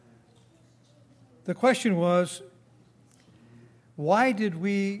the question was, why did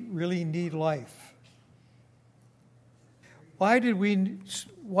we really need life? Why did we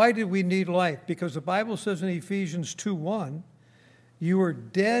need life? Because the Bible says in Ephesians 2:1, you were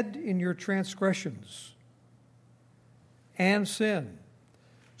dead in your transgressions and sin.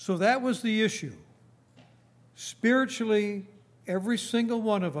 So that was the issue. Spiritually, every single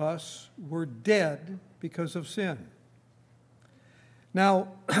one of us were dead because of sin. Now,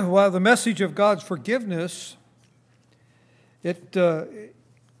 while the message of God's forgiveness, it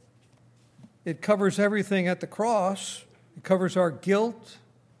covers everything at the cross. It covers our guilt,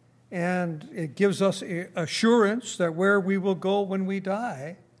 and it gives us assurance that where we will go when we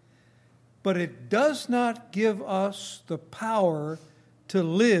die. But it does not give us the power to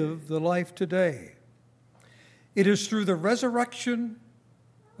live the life today. It is through the resurrection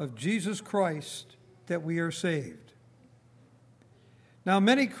of Jesus Christ that we are saved. Now,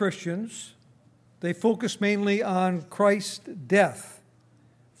 many Christians, they focus mainly on Christ's death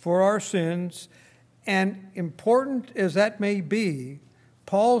for our sins, and important as that may be,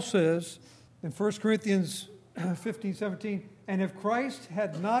 Paul says in 1 Corinthians 15:17, and if Christ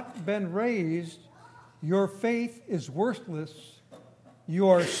had not been raised, your faith is worthless. You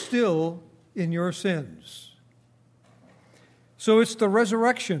are still in your sins. So it's the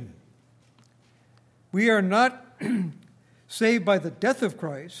resurrection. We are not saved by the death of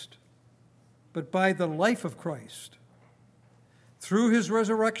Christ, but by the life of Christ. Through his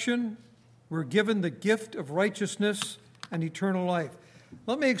resurrection, we're given the gift of righteousness and eternal life.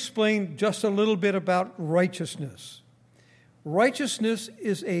 Let me explain just a little bit about righteousness. Righteousness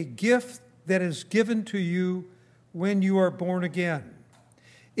is a gift that is given to you when you are born again.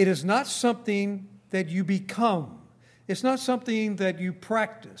 It is not something that you become. It's not something that you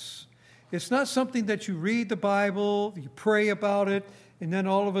practice. It's not something that you read the Bible, you pray about it, and then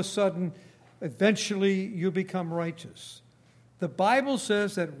all of a sudden, eventually you become righteous. The Bible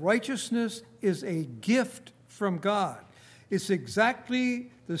says that righteousness is a gift from God. It's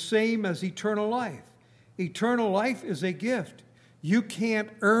exactly the same as eternal life. Eternal life is a gift. You can't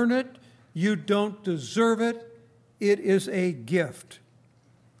earn it. You don't deserve it. It is a gift.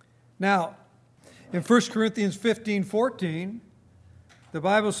 Now, in 1 Corinthians 15:14, the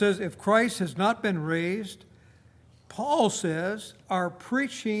Bible says, if Christ has not been raised, Paul says, our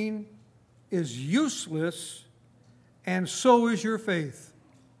preaching is useless, and so is your faith.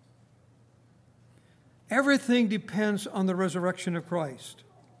 Everything depends on the resurrection of Christ.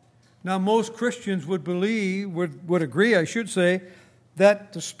 Now, most Christians would agree, I should say,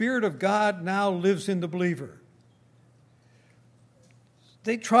 that the Spirit of God now lives in the believer.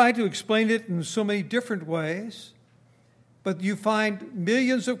 They try to explain it in so many different ways, but you find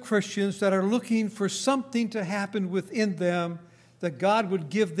millions of Christians that are looking for something to happen within them, that God would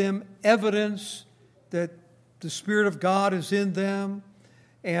give them evidence that the Spirit of God is in them,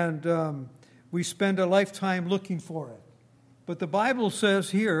 and we spend a lifetime looking for it. But the Bible says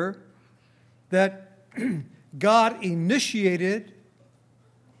here that God initiated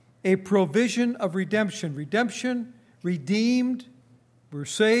a provision of redemption. Redemption, redeemed, we're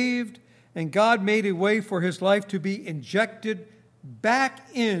saved, and God made a way for his life to be injected back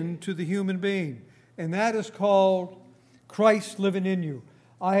into the human being. And that is called Christ living in you.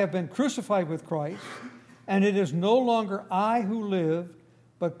 I have been crucified with Christ, and it is no longer I who live,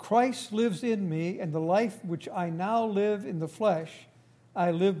 but Christ lives in me, and the life which I now live in the flesh,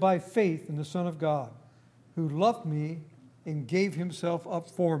 I live by faith in the Son of God, who loved me and gave himself up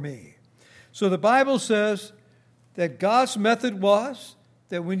for me. So the Bible says that God's method was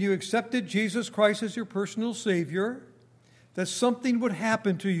that when you accepted Jesus Christ as your personal Savior, that something would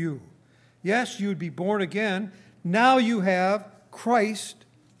happen to you. Yes, you would be born again. Now you have Christ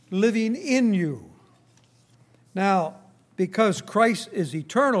living in you. Now, because Christ is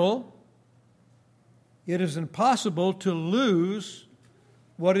eternal, it is impossible to lose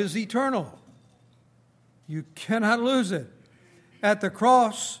what is eternal. You cannot lose it. At the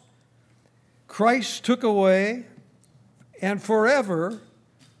cross, Christ took away and forever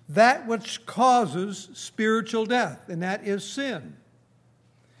that which causes spiritual death, and that is sin.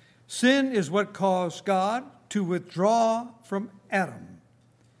 Sin is what caused God to withdraw from Adam.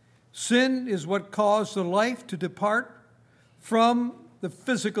 Sin is what caused the life to depart from the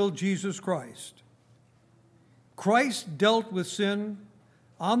physical Jesus Christ. Christ dealt with sin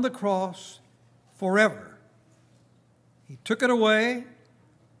on the cross forever. He took it away.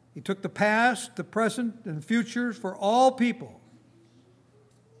 He took the past, the present, and the future for all people.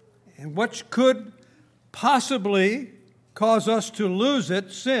 And what could possibly cause us to lose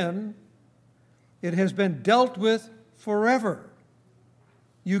it, sin, it has been dealt with forever.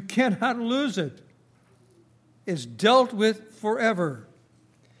 You cannot lose it. is dealt with forever.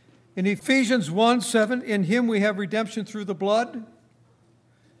 In Ephesians 1:7, in him we have redemption through the blood,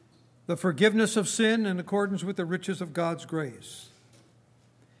 the forgiveness of sin in accordance with the riches of God's grace.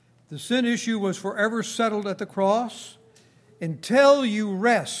 The sin issue was forever settled at the cross until you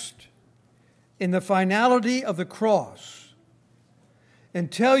rest in the finality of the cross,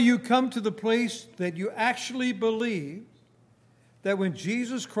 until you come to the place that you actually believe that when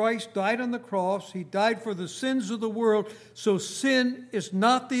Jesus Christ died on the cross, he died for the sins of the world, so sin is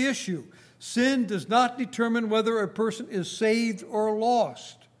not the issue. Sin does not determine whether a person is saved or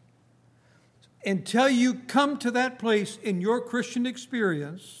lost. Until you come to that place in your Christian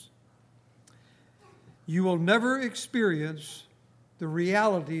experience, you will never experience the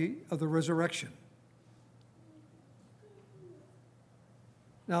reality of the resurrection.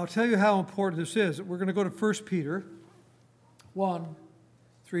 Now, I'll tell you how important this is. We're going to go to 1 Peter 1,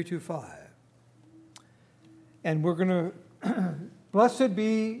 3-5. And we're going to, blessed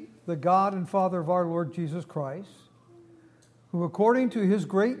be the God and Father of our Lord Jesus Christ, who according to his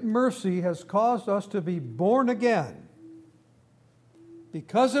great mercy has caused us to be born again.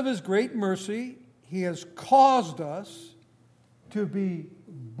 Because of his great mercy, he has caused us to be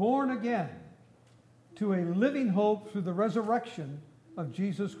born again to a living hope through the resurrection of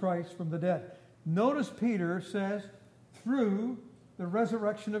Jesus Christ from the dead. Notice Peter says, through the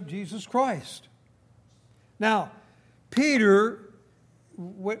resurrection of Jesus Christ. Now, Peter,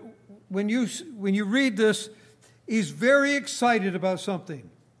 when you read this, he's very excited about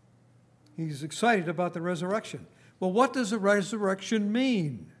something. He's excited about the resurrection. Well, what does the resurrection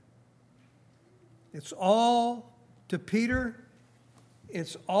mean? It's all, to Peter,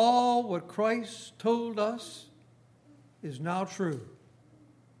 it's all what Christ told us is now true.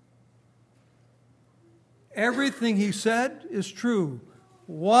 Everything he said is true.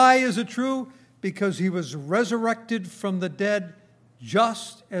 Why is it true? Because he was resurrected from the dead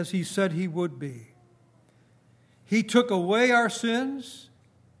just as he said he would be. He took away our sins.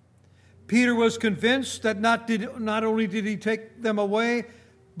 Peter was convinced that not only did he take them away,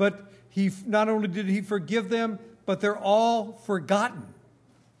 but not only did he forgive them, but they're all forgotten.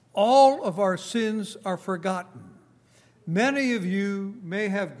 All of our sins are forgotten. Many of you may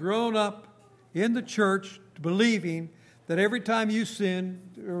have grown up in the church believing that every time you sinned,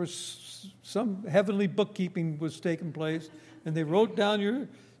 there was some heavenly bookkeeping was taking place, and they wrote down your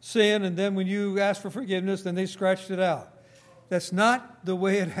sin, and then when you asked for forgiveness, then they scratched it out. That's not the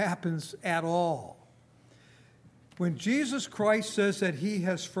way it happens at all. When Jesus Christ says that he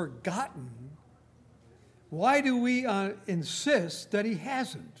has forgotten, why do we insist that he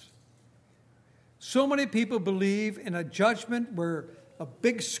hasn't? So many people believe in a judgment where a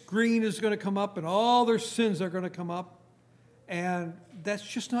big screen is going to come up and all their sins are going to come up, and that's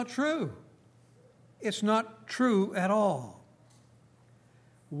just not true. It's not true at all.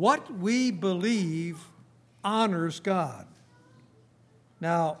 What we believe honors God.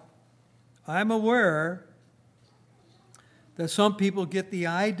 Now, I'm aware that some people get the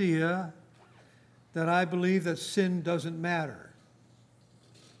idea that I believe that sin doesn't matter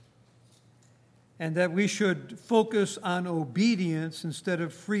and that we should focus on obedience instead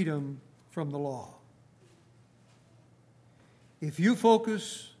of freedom from the law. If you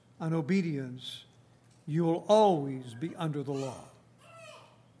focus on obedience, you will always be under the law.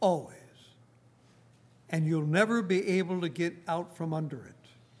 Always. And you'll never be able to get out from under it.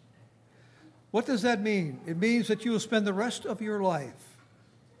 What does that mean? It means that you will spend the rest of your life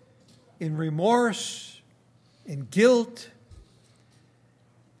in remorse, in guilt,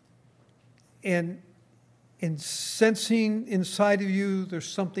 and in sensing inside of you there's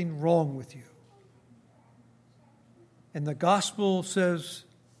something wrong with you. And the gospel says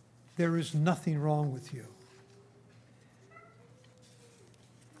there is nothing wrong with you.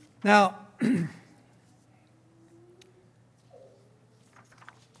 Now,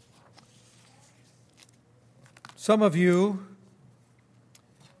 some of you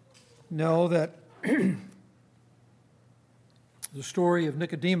know that the story of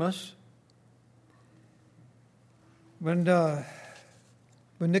Nicodemus. When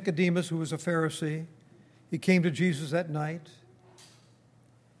Nicodemus, who was a Pharisee, he came to Jesus that night,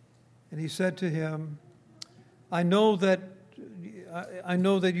 and he said to him, I know that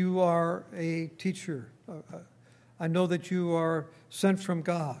you are a teacher. I know that you are sent from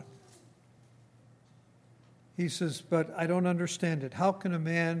God. He says, but I don't understand it. How can a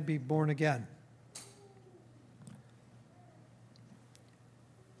man be born again?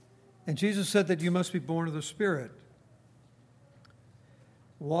 And Jesus said that you must be born of the Spirit.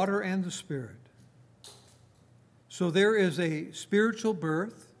 Water and the Spirit. So there is a spiritual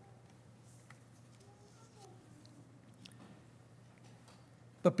birth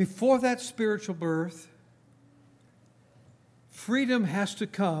But before that spiritual birth, freedom has to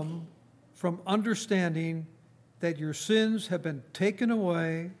come from understanding that your sins have been taken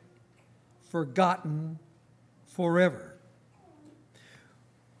away, forgotten forever.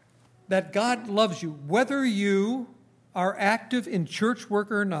 That God loves you, whether you are active in church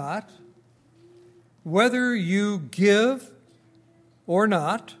work or not, whether you give or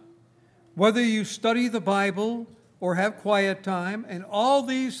not, whether you study the Bible or have quiet time, and all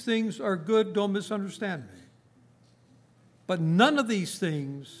these things are good, don't misunderstand me. But none of these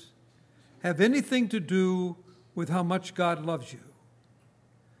things have anything to do with how much God loves you.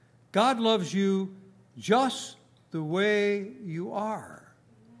 God loves you just the way you are.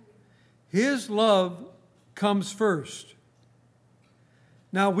 His love comes first.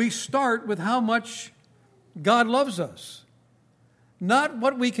 Now we start with how much God loves us, not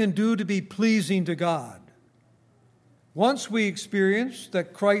what we can do to be pleasing to God. Once we experience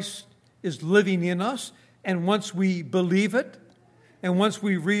that Christ is living in us, and once we believe it, and once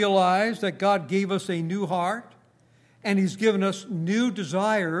we realize that God gave us a new heart, and He's given us new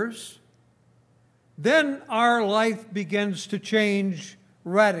desires, then our life begins to change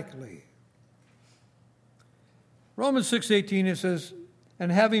radically. Romans 6:18, it says,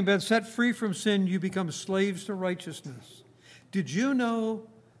 "And having been set free from sin, you become slaves to righteousness." Did you know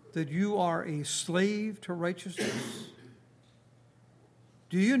that you are a slave to righteousness?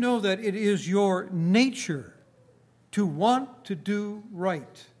 Do you know that it is your nature to want to do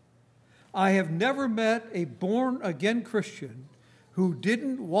right? I have never met a born-again Christian who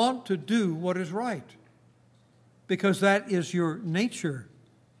didn't want to do what is right, because that is your nature.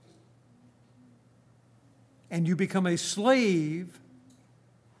 And you become a slave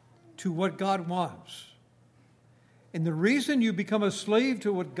to what God wants. And the reason you become a slave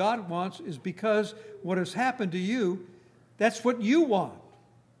to what God wants is because what has happened to you, that's what you want.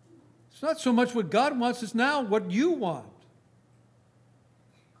 It's not so much what God wants, it's now what you want.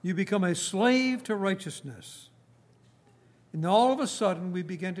 You become a slave to righteousness. And all of a sudden, we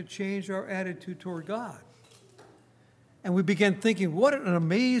begin to change our attitude toward God. And we begin thinking, what an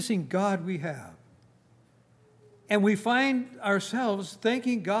amazing God we have. And we find ourselves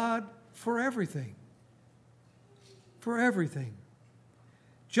thanking God for everything. For everything.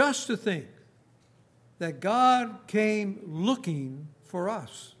 Just to think that God came looking for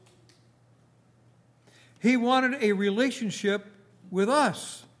us. He wanted a relationship with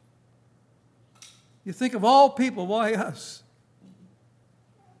us. You think of all people, why us?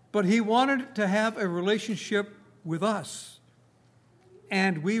 But He wanted to have a relationship with us.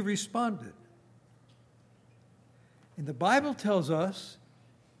 And we responded. And the Bible tells us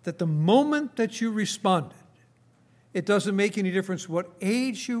that the moment that you responded, it doesn't make any difference what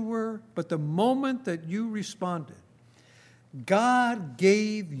age you were, but the moment that you responded, God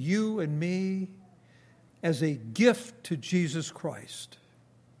gave you and me as a gift to Jesus Christ.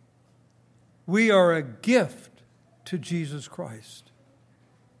 We are a gift to Jesus Christ.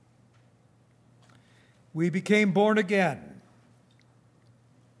 We became born again.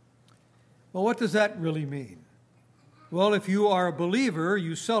 Well, what does that really mean? Well, if you are a believer,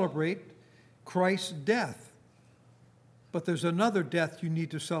 you celebrate Christ's death. But there's another death you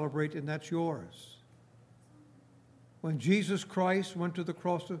need to celebrate, and that's yours. When Jesus Christ went to the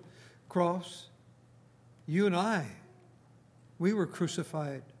cross, you and I, we were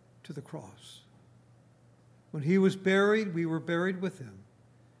crucified to the cross. When He was buried, we were buried with Him.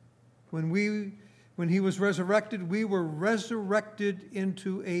 When He was resurrected, we were resurrected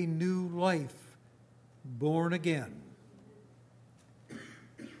into a new life, born again.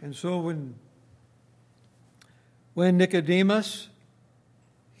 And so when Nicodemus,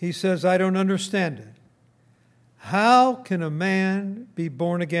 he says, I don't understand it. How can a man be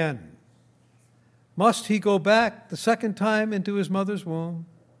born again? Must he go back the second time into his mother's womb?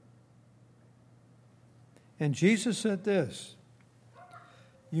 And Jesus said this,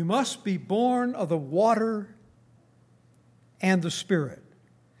 you must be born of the water and the Spirit.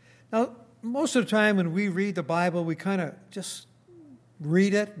 Now, most of the time when we read the Bible, we kind of just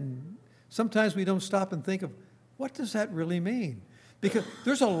read it, and sometimes we don't stop and think of, what does that really mean? Because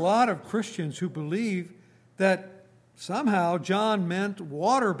there's a lot of Christians who believe that somehow John meant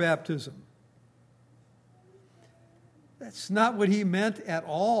water baptism. That's not what he meant at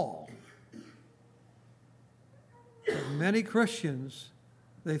all. But many Christians,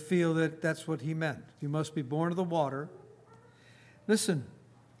 they feel that that's what he meant. You must be born of the water. Listen,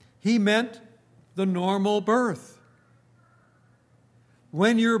 he meant the normal birth.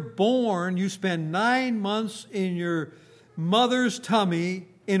 When you're born, you spend 9 months in your mother's tummy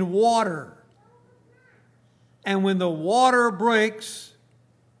in water. And when the water breaks,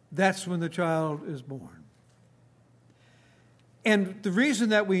 that's when the child is born. And the reason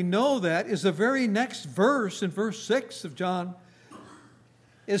that we know that is the very next verse, in verse 6 of John.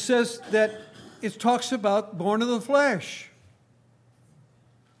 It says that it talks about born of the flesh.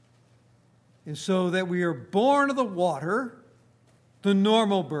 And so that we are born of the water, the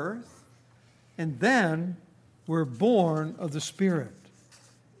normal birth, and then we're born of the Spirit.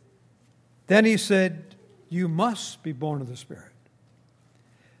 Then he said, you must be born of the Spirit.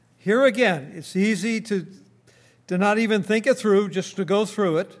 Here again, it's easy to not even think it through, just to go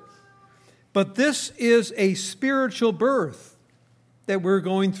through it. But this is a spiritual birth that we're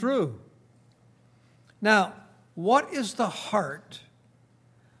going through. Now, what is the heart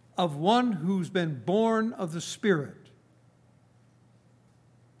of one who's been born of the Spirit?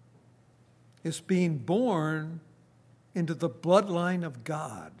 It's being born into the bloodline of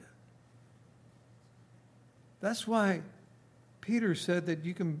God. That's why Peter said that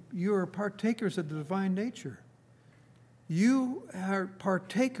you are partakers of the divine nature. You are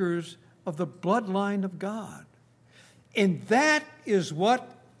partakers of the bloodline of God. And that is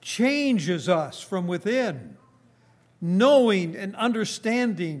what changes us from within, knowing and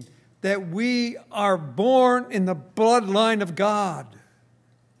understanding that we are born in the bloodline of God.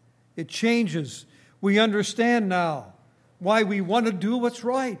 It changes. We understand now why we want to do what's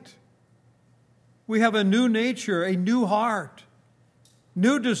right. We have a new nature, a new heart,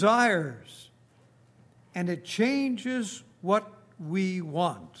 new desires, and it changes what we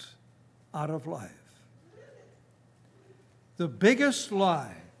want out of life. The biggest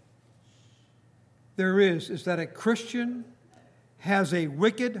lie there is that a Christian has a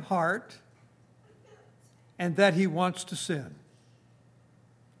wicked heart and that he wants to sin.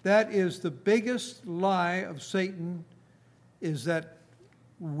 That is the biggest lie of Satan, is that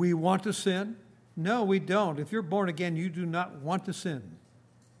we want to sin. No, we don't. If you're born again, you do not want to sin.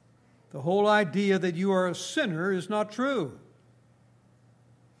 The whole idea that you are a sinner is not true.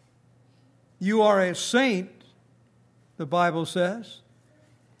 You are a saint, the Bible says,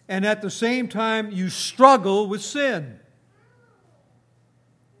 and at the same time you struggle with sin.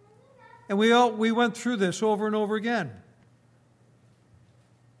 And we went through this over and over again.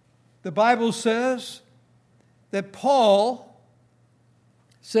 The Bible says that Paul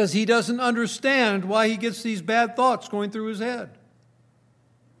says he doesn't understand why he gets these bad thoughts going through his head.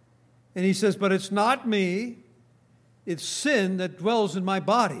 And he says, but it's not me, it's sin that dwells in my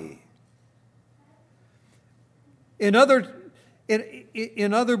body. In other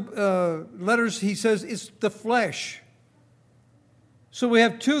letters, he says it's the flesh. So we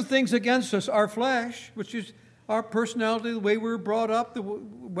have two things against us: our flesh, which is our personality, the way we were brought up,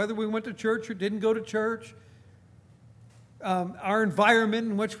 whether we went to church or didn't go to church, our environment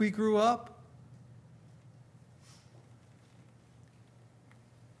in which we grew up.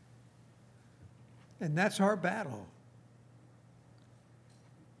 And that's our battle.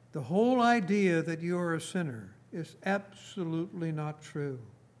 The whole idea that you are a sinner is absolutely not true.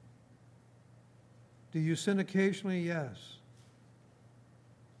 Do you sin occasionally? Yes.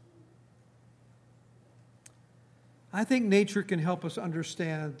 I think nature can help us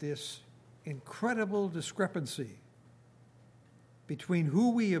understand this incredible discrepancy between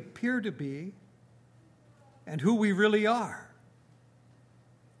who we appear to be and who we really are.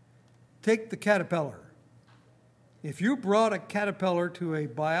 Take the caterpillar. If you brought a caterpillar to a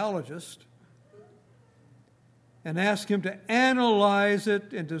biologist and asked him to analyze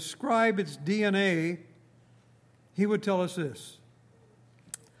it and describe its DNA, he would tell us this: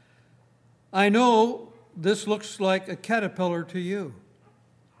 I know this looks like a caterpillar to you,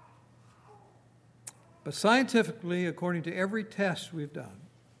 but scientifically, according to every test we've done,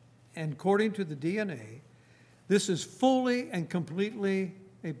 and according to the DNA, this is fully and completely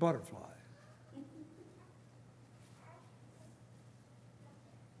a butterfly.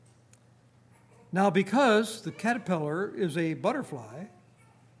 Now, because the caterpillar is a butterfly,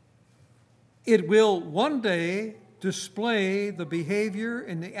 it will one day display the behavior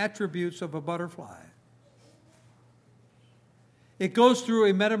and the attributes of a butterfly. It goes through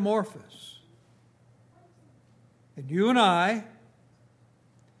a metamorphosis. And you and I,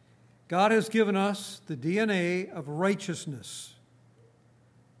 God has given us the DNA of righteousness.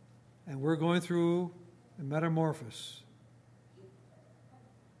 And we're going through a metamorphosis.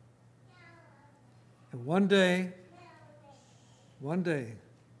 And one day,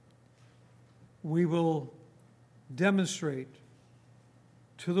 we will demonstrate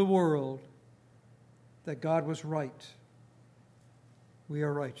to the world that God was right. We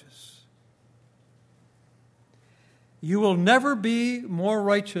are righteous. You will never be more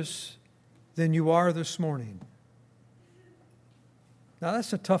righteous than you are this morning. Now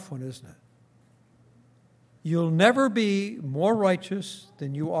that's a tough one, isn't it? You'll never be more righteous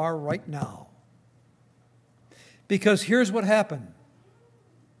than you are right now. Because here's what happened.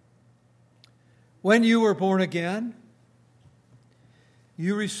 When you were born again,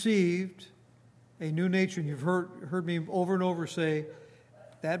 you received a new nature. And you've heard me over and over say,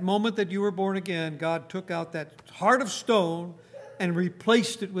 that moment that you were born again, God took out that heart of stone and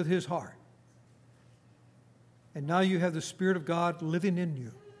replaced it with His heart. And now you have the Spirit of God living in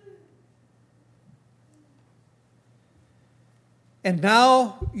you. And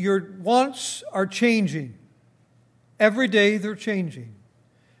now your wants are changing. Every day they're changing.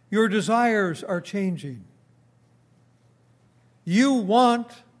 Your desires are changing. You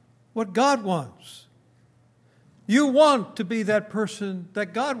want what God wants. You want to be that person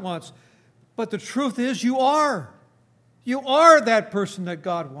that God wants. But the truth is you are. You are that person that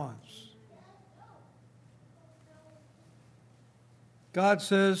God wants. God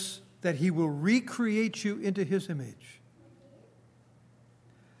says that He will recreate you into His image.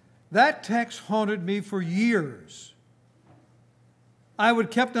 That text haunted me for years. I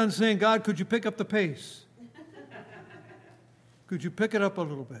would kept on saying, God, could you pick up the pace? Could you pick it up a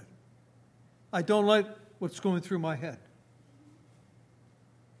little bit? I don't like what's going through my head.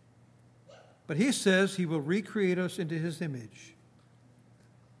 But He says He will recreate us into His image.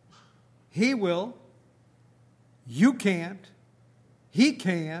 He will. You can't. He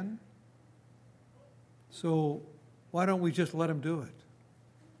can. So why don't we just let Him do it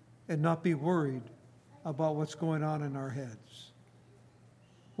and not be worried about what's going on in our heads?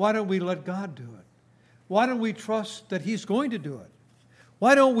 Why don't we let God do it? Why don't we trust that He's going to do it?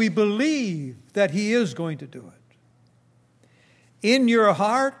 Why don't we believe that He is going to do it? In your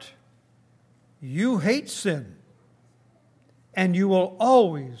heart, you hate sin, and you will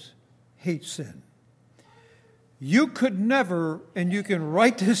always hate sin. You could never, and you can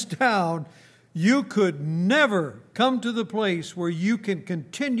write this down, you could never come to the place where you can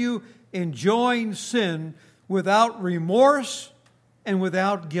continue enjoying sin without remorse and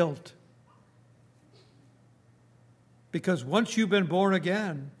without guilt. Because once you've been born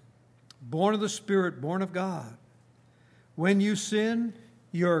again, born of the Spirit, born of God, when you sin,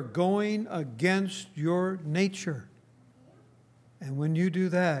 you're going against your nature. And when you do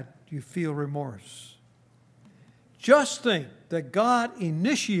that, you feel remorse. Just think that God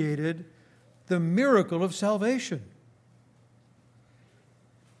initiated the miracle of salvation.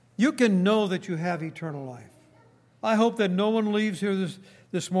 You can know that you have eternal life. I hope that no one leaves here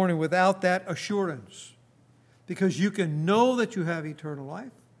this morning without that assurance, because you can know that you have eternal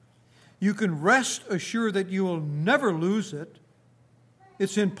life. You can rest assured that you will never lose it.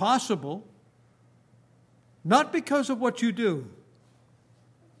 It's impossible, not because of what you do,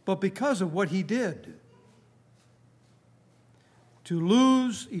 but because of what He did. To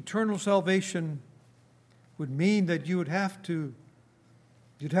lose eternal salvation would mean that you'd have to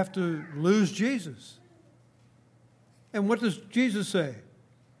lose Jesus. And what does Jesus say?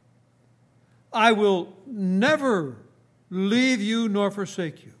 I will never leave you nor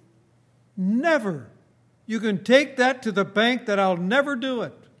forsake you. Never. You can take that to the bank that I'll never do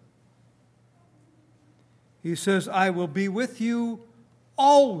it. He says, I will be with you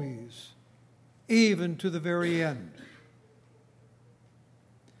always, even to the very end.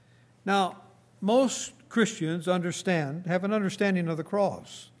 Now, most Christians have an understanding of the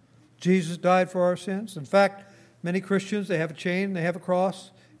cross. Jesus died for our sins. In fact, many Christians, they have a chain, they have a cross,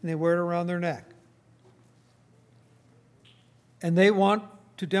 and they wear it around their neck. And they want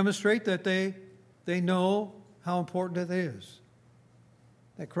to demonstrate that they know how important it is,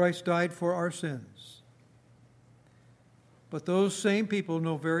 that Christ died for our sins. But those same people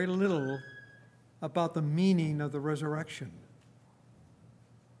know very little about the meaning of the resurrection.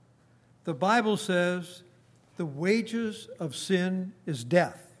 The Bible says the wages of sin is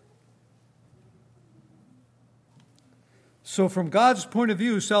death. So from God's point of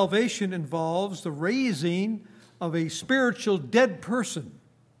view, salvation involves the raising of a spiritual dead person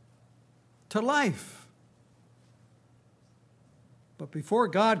to life. But before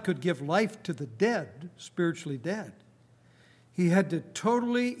God could give life to the dead, spiritually dead, He had to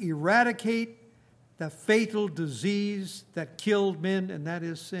totally eradicate the fatal disease that killed men, and that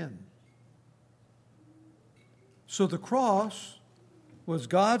is sin. So the cross was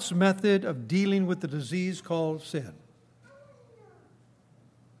God's method of dealing with the disease called sin.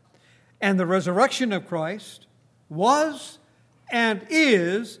 And the resurrection of Christ was and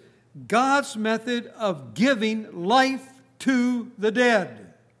is God's method of giving life to the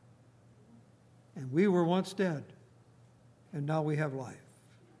dead. And we were once dead, and now we have life.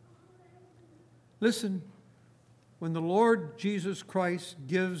 Listen, when the Lord Jesus Christ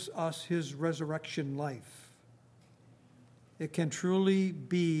gives us his resurrection life, it can truly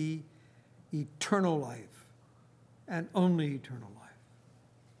be eternal life, and only eternal life.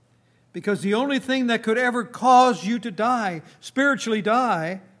 Because the only thing that could ever cause you to die, spiritually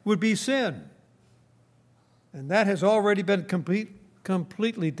die, would be sin. And that has already been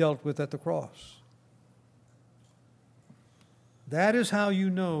completely dealt with at the cross. That is how you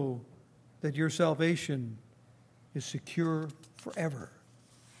know that your salvation is secure forever.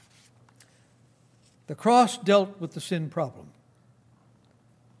 The cross dealt with the sin problem.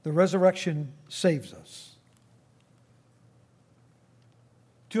 The resurrection saves us.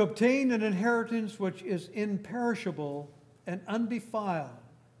 To obtain an inheritance which is imperishable and undefiled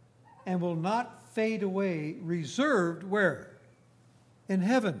and will not fade away, reserved where? In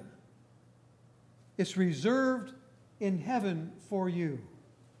heaven. It's reserved in heaven for you.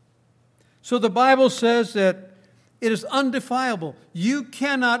 So the Bible says that it is undefilable. You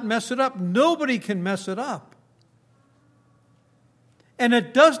cannot mess it up. Nobody can mess it up. And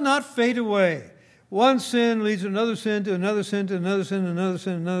it does not fade away. One sin leads to another sin, to another sin, to another sin, another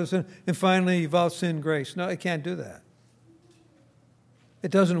sin, another sin, and finally you've out sinned grace. No, it can't do that. It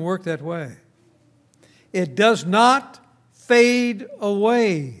doesn't work that way. It does not fade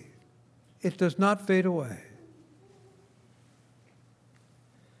away. It does not fade away.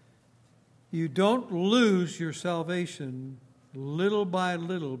 You don't lose your salvation little by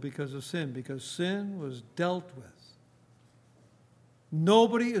little because of sin, because sin was dealt with.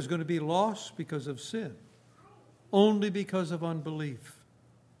 Nobody is going to be lost because of sin, only because of unbelief.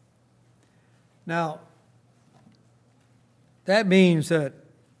 Now, that means that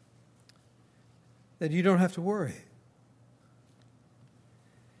you don't have to worry.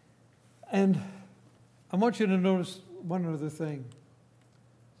 And I want you to notice one other thing.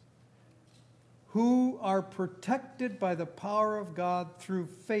 Who are protected by the power of God through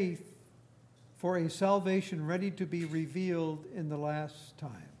faith for a salvation ready to be revealed in the last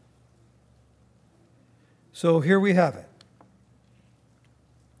time. So here we have it.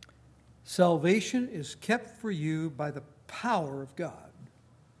 Salvation is kept for you by the power of God.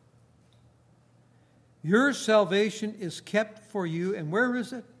 Your salvation is kept for you, and where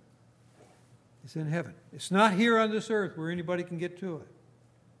is it? It's in heaven. It's not here on this earth where anybody can get to it.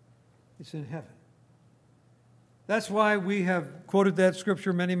 It's in heaven. That's why we have quoted that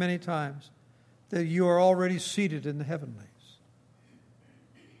scripture many, many times, that you are already seated in the heavenlies.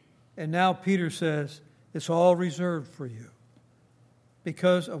 And now Peter says, it's all reserved for you.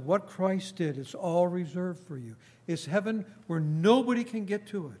 Because of what Christ did, it's all reserved for you. It's heaven where nobody can get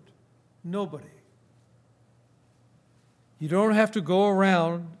to it. Nobody. You don't have to go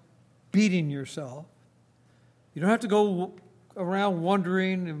around beating yourself. You don't have to go around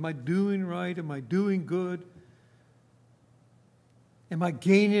wondering, am I doing right? Am I doing good? Am I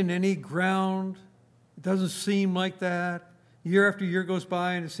gaining any ground? It doesn't seem like that. Year after year goes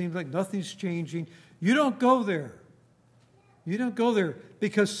by and it seems like nothing's changing. You don't go there. You don't go there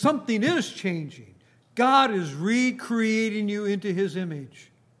because something is changing. God is recreating you into His image.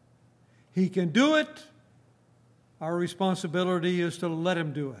 He can do it. Our responsibility is to let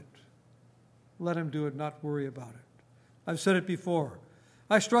Him do it. Let Him do it, not worry about it. I've said it before.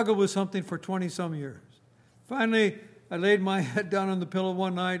 I struggled with something for 20-some years. Finally, I laid my head down on the pillow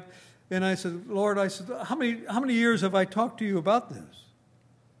one night and I said, Lord, how many years have I talked to you about this?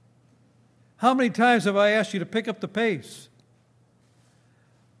 How many times have I asked you to pick up the pace?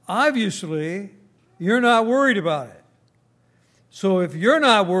 Obviously, you're not worried about it. So if you're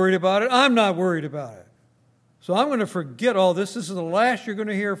not worried about it, I'm not worried about it. So I'm going to forget all this. This is the last you're going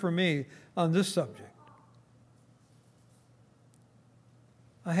to hear from me on this subject.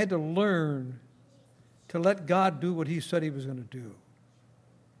 I had to learn to let God do what He said He was going to do,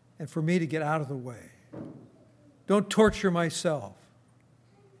 and for me to get out of the way. Don't torture myself.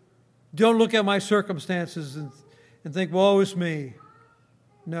 Don't look at my circumstances and think, woe is me.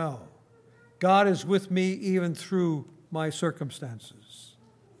 No. God is with me even through my circumstances.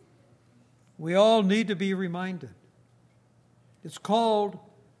 We all need to be reminded. It's called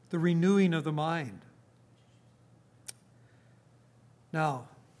the renewing of the mind. Now,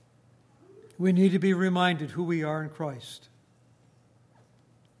 we need to be reminded who we are in Christ.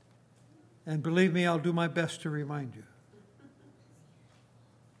 And believe me, I'll do my best to remind you.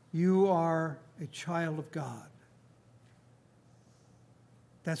 You are a child of God.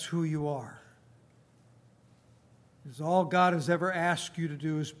 That's who you are. It's all God has ever asked you to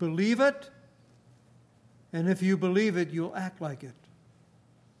do is believe it. And if you believe it, you'll act like it.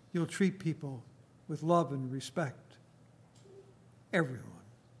 You'll treat people with love and respect. Everyone.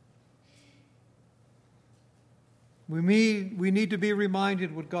 We need to be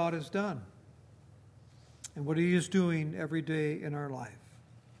reminded what God has done and what He is doing every day in our life.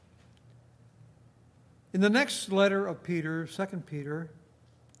 In the next letter of Peter, 2 Peter,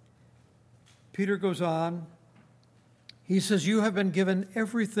 Peter goes on. He says, you have been given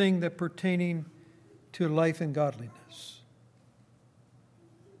everything that pertaining to life and godliness.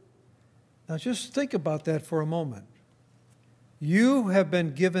 Now just think about that for a moment. You have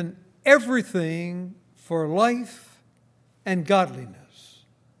been given everything for life and godliness.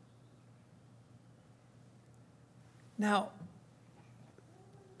 Now,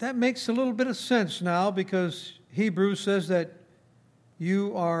 that makes a little bit of sense now, because Hebrews says that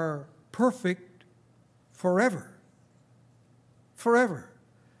you are perfect forever. Forever.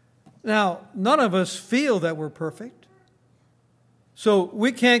 Now, none of us feel that we're perfect. So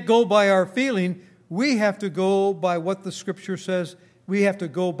we can't go by our feeling. We have to go by what the Scripture says. We have to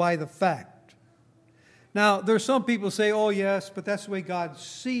go by the fact. Now, there's some people say, oh yes, but that's the way God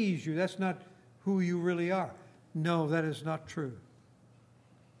sees you. That's not who you really are. No, that is not true.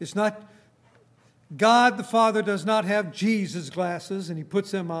 It's not. God the Father does not have Jesus glasses and He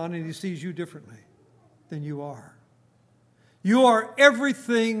puts them on and He sees you differently than you are. You are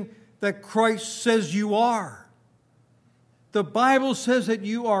everything that Christ says you are. The Bible says that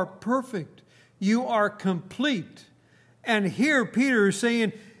you are perfect. You are complete. And here Peter is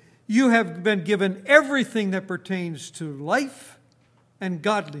saying, you have been given everything that pertains to life and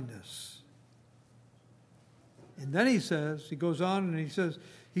godliness. And then he goes on and he says,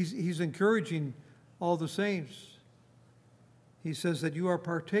 he's encouraging all the saints. He says that you are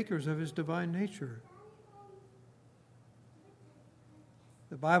partakers of His divine nature.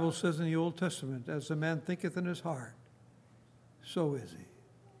 The Bible says in the Old Testament, as a man thinketh in his heart, so is he.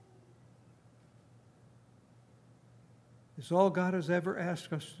 It's all God has ever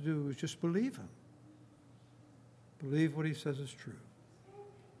asked us to do is just believe Him. Believe what He says is true.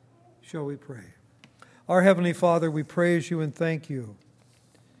 Shall we pray? Our Heavenly Father, we praise You and thank You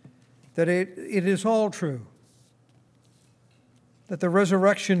that it is all true, that the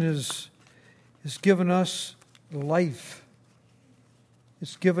resurrection has given us life.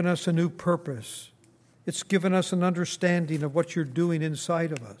 It's given us a new purpose. It's given us an understanding of what You're doing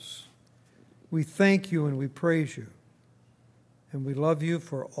inside of us. We thank You and we praise You. And we love You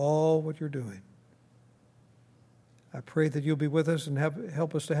for all what You're doing. I pray that You'll be with us and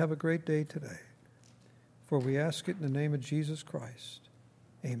help us to have a great day today. For we ask it in the name of Jesus Christ.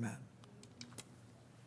 Amen.